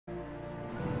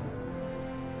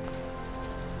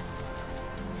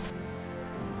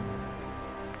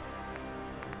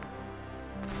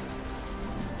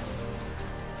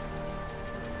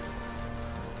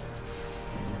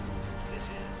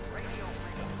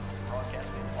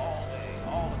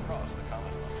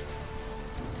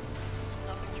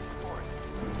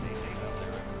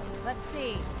Let's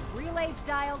see. Relays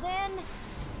dialed in.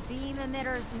 Beam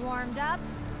emitters warmed up.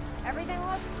 Everything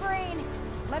looks green.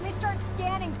 Let me start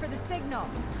scanning for the signal.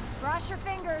 Cross your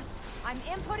fingers. I'm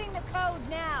inputting the code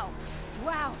now.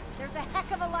 Wow, there's a heck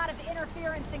of a lot of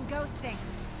interference and ghosting.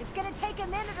 It's gonna take a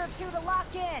minute or two to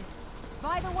lock in.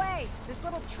 By the way, this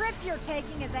little trip you're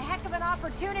taking is a heck of an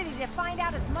opportunity to find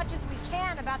out as much as we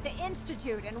can about the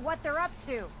Institute and what they're up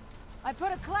to. I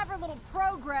put a clever little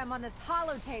program on this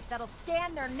holotape that'll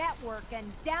scan their network and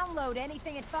download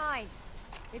anything it finds.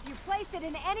 If you place it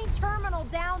in any terminal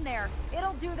down there,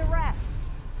 it'll do the rest.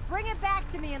 Bring it back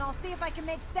to me and I'll see if I can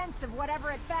make sense of whatever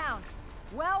it found.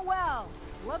 Well, well,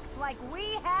 looks like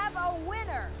we have a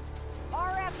winner.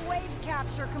 RF wave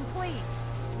capture complete.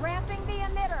 Ramping the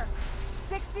emitter.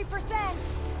 60%,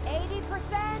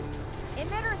 80%.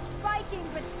 Emitter spiking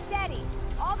but steady.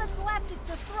 All that's left is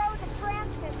to throw the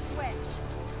transmit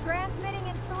switch. Transmitting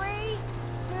in 3,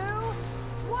 2,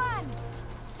 1.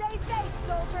 Stay safe,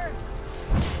 soldier.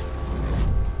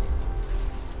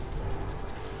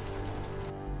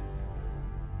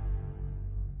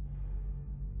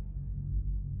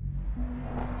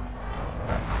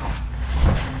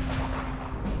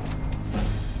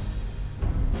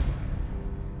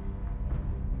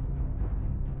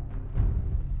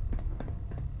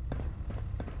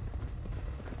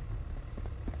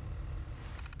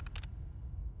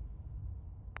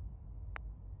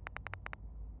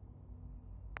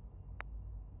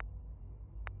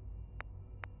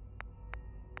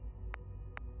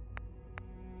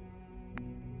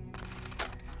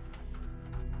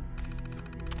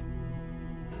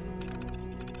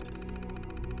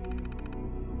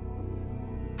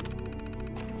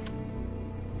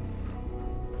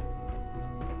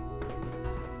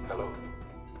 Hello.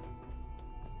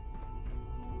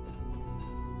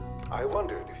 I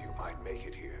wondered if you might make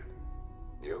it here.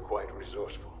 You're quite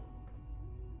resourceful.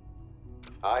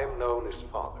 I'm known as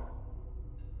Father.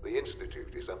 The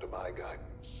Institute is under my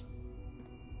guidance.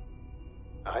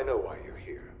 I know why you're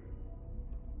here.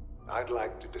 I'd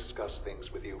like to discuss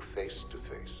things with you face to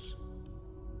face.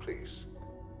 Please,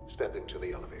 step into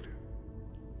the elevator.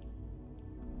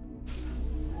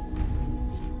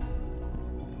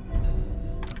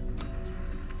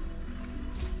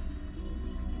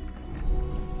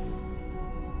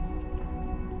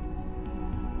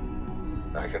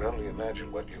 I can only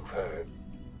imagine what you've heard,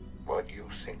 what you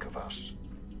think of us.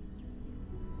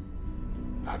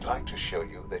 I'd like to show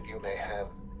you that you may have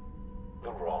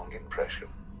the wrong impression.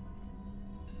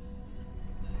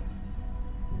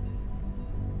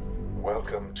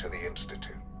 Welcome to the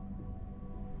Institute.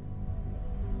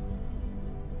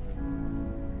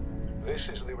 This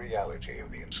is the reality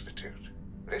of the Institute.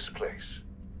 This place,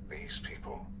 these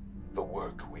people, the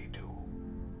work we do.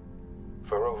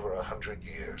 For over 100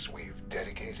 years, we've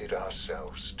dedicated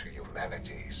ourselves to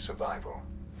humanity's survival.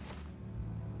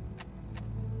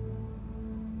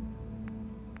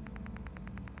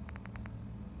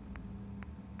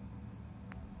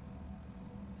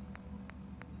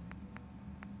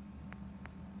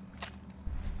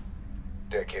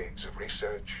 Decades of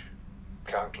research,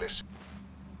 countless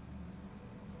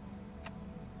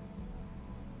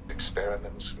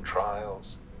experiments and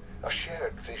trials, a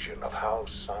shared vision of how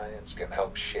science can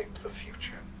help shape the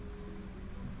future.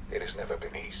 It has never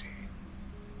been easy,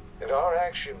 and our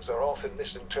actions are often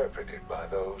misinterpreted by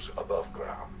those above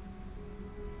ground.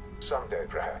 Someday,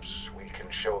 perhaps, we can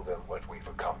show them what we've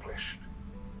accomplished.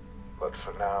 But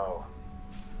for now,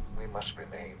 we must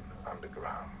remain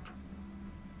underground.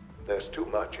 There's too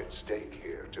much at stake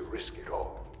here to risk it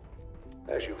all.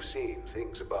 As you've seen,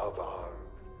 things above are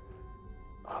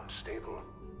unstable.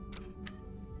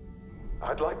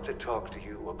 I'd like to talk to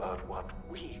you about what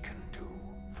we can do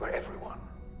for everyone.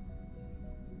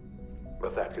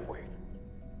 But that can wait.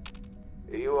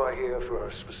 You are here for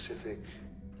a specific,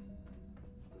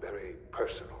 very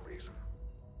personal reason.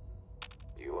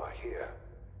 You are here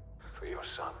for your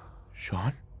son.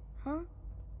 Sean? Huh?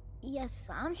 Yes,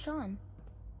 I'm Sean.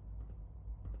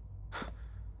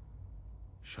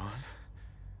 Sean?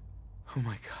 Oh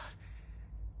my god.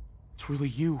 It's really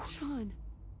you. Sean.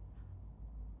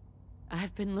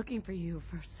 I've been looking for you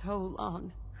for so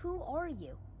long. Who are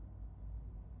you?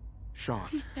 Sean.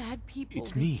 These bad people.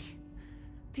 It's me.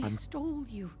 They stole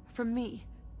you from me.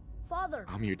 Father.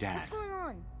 I'm your dad. What's going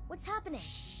on? What's happening?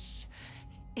 Shh.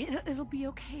 It'll be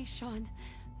okay, Sean.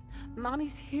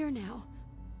 Mommy's here now.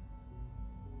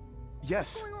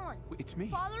 Yes. What's going on? It's me.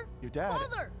 Father? Your dad.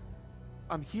 Father!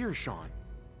 I'm here, Sean.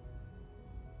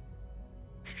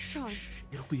 Sean. Shh.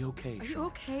 It'll be okay, Are Sean. you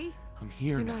okay? I'm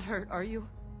here You're now. not hurt, are you?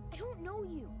 I don't know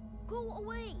you. Go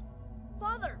away.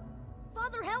 Father!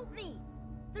 Father, help me!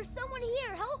 There's someone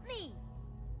here! Help me!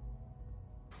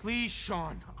 Please,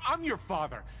 Sean. I'm your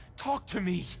father. Talk to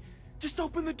me. Just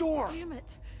open the door. Damn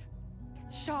it.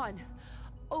 Sean,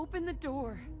 open the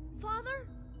door. Father?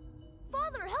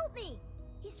 Father, help me!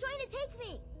 He's trying to take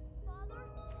me! Father?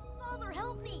 Father,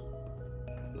 help me!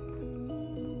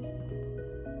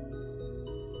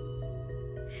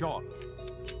 Sean.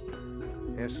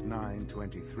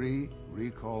 S923,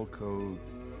 recall code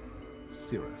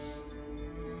Cirrus.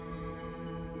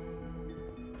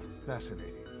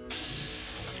 Fascinating.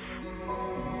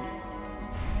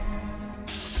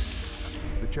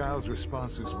 The child's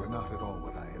responses were not at all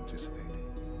what I anticipated.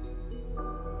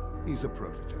 He's a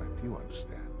prototype, you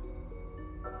understand.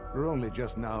 We're only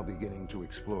just now beginning to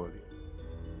explore the...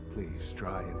 Please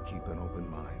try and keep an open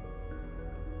mind.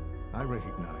 I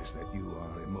recognize that you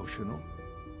are emotional,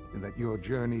 and that your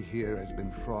journey here has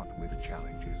been fraught with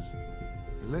challenges.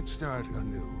 Let's start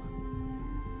anew.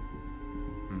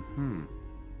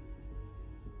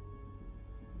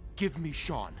 Give me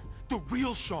Sean. The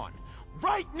real Sean.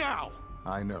 Right now!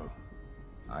 I know.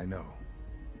 I know.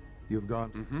 You've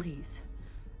gone... Please.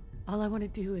 All I want to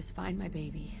do is find my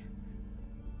baby.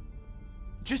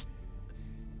 Just...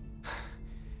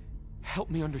 help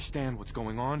me understand what's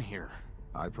going on here.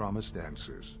 I promised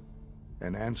answers,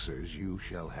 and answers you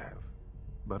shall have.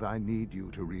 But I need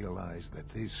you to realize that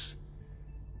this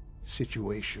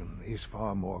situation is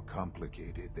far more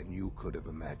complicated than you could have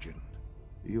imagined.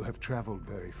 You have traveled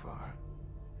very far,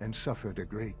 and suffered a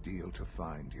great deal to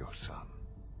find your son.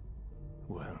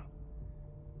 Well,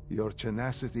 your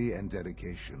tenacity and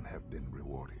dedication have been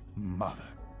rewarded. Mother,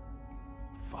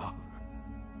 Father,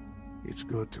 it's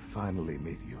good to finally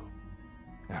meet you,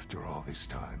 after all this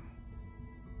time.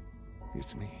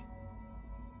 It's me.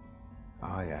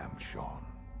 I am Sean.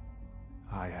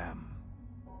 I am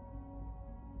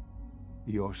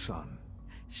your son.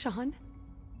 Sean?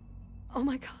 Oh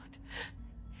my God.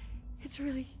 It's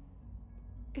really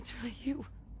you.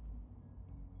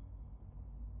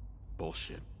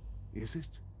 Bullshit. Is it?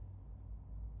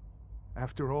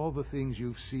 After all the things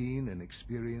you've seen and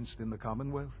experienced in the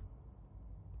Commonwealth?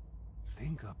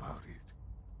 Think about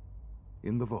it.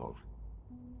 In the vault,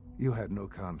 you had no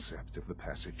concept of the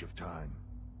passage of time.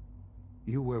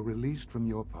 You were released from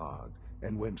your pod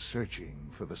and went searching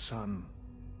for the son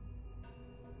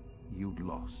you'd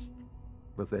lost.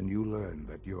 But then you learned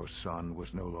that your son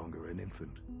was no longer an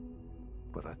infant,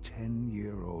 but a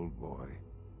 10-year-old boy.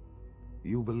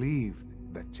 You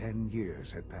believed that 10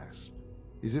 years had passed.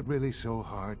 Is it really so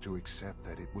hard to accept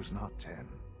that it was not 10,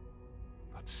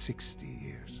 but 60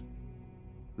 years?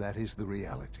 That is the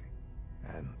reality.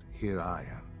 And here I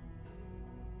am,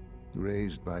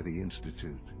 raised by the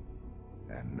Institute,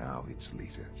 and now its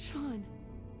leader. Sean.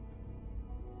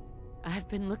 I've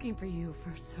been looking for you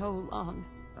for so long.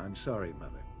 I'm sorry,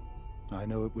 Mother. I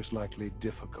know it was likely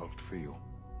difficult for you.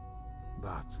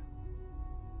 But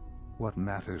what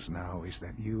matters now is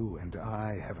that you and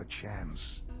I have a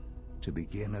chance to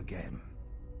begin again.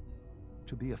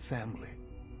 To be a family.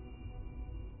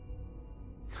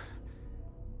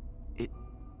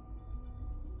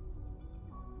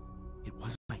 It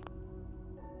wasn't right.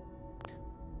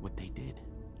 What they did.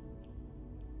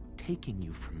 Taking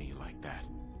you from me like that.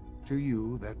 To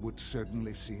you, that would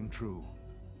certainly seem true.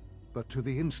 But to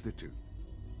the Institute,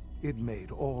 it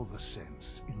made all the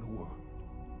sense in the world.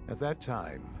 At that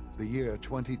time, the year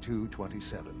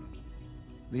 2227,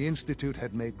 the Institute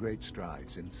had made great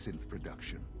strides in synth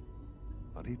production.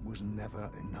 But it was never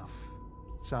enough.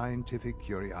 Scientific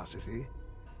curiosity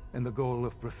and the goal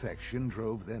of perfection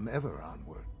drove them ever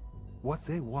onward. What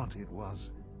they wanted was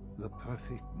the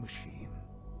perfect machine.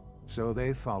 So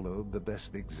they followed the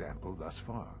best example thus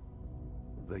far.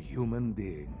 The human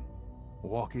being.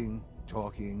 Walking,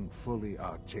 talking, fully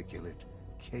articulate,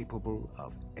 capable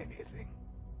of anything.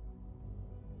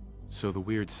 So the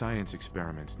weird science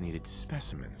experiments needed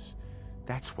specimens.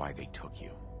 That's why they took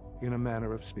you. In a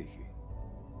manner of speaking.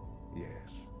 Yes.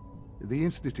 The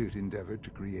Institute endeavored to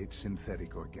create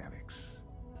synthetic organics.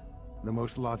 The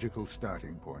most logical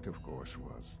starting point, of course,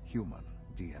 was human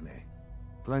DNA.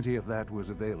 Plenty of that was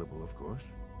available, of course.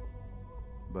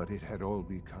 But it had all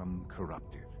become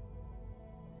corrupted.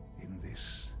 In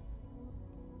this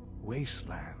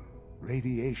wasteland,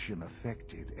 radiation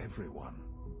affected everyone.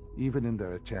 Even in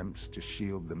their attempts to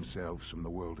shield themselves from the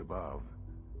world above,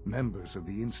 members of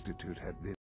the Institute had been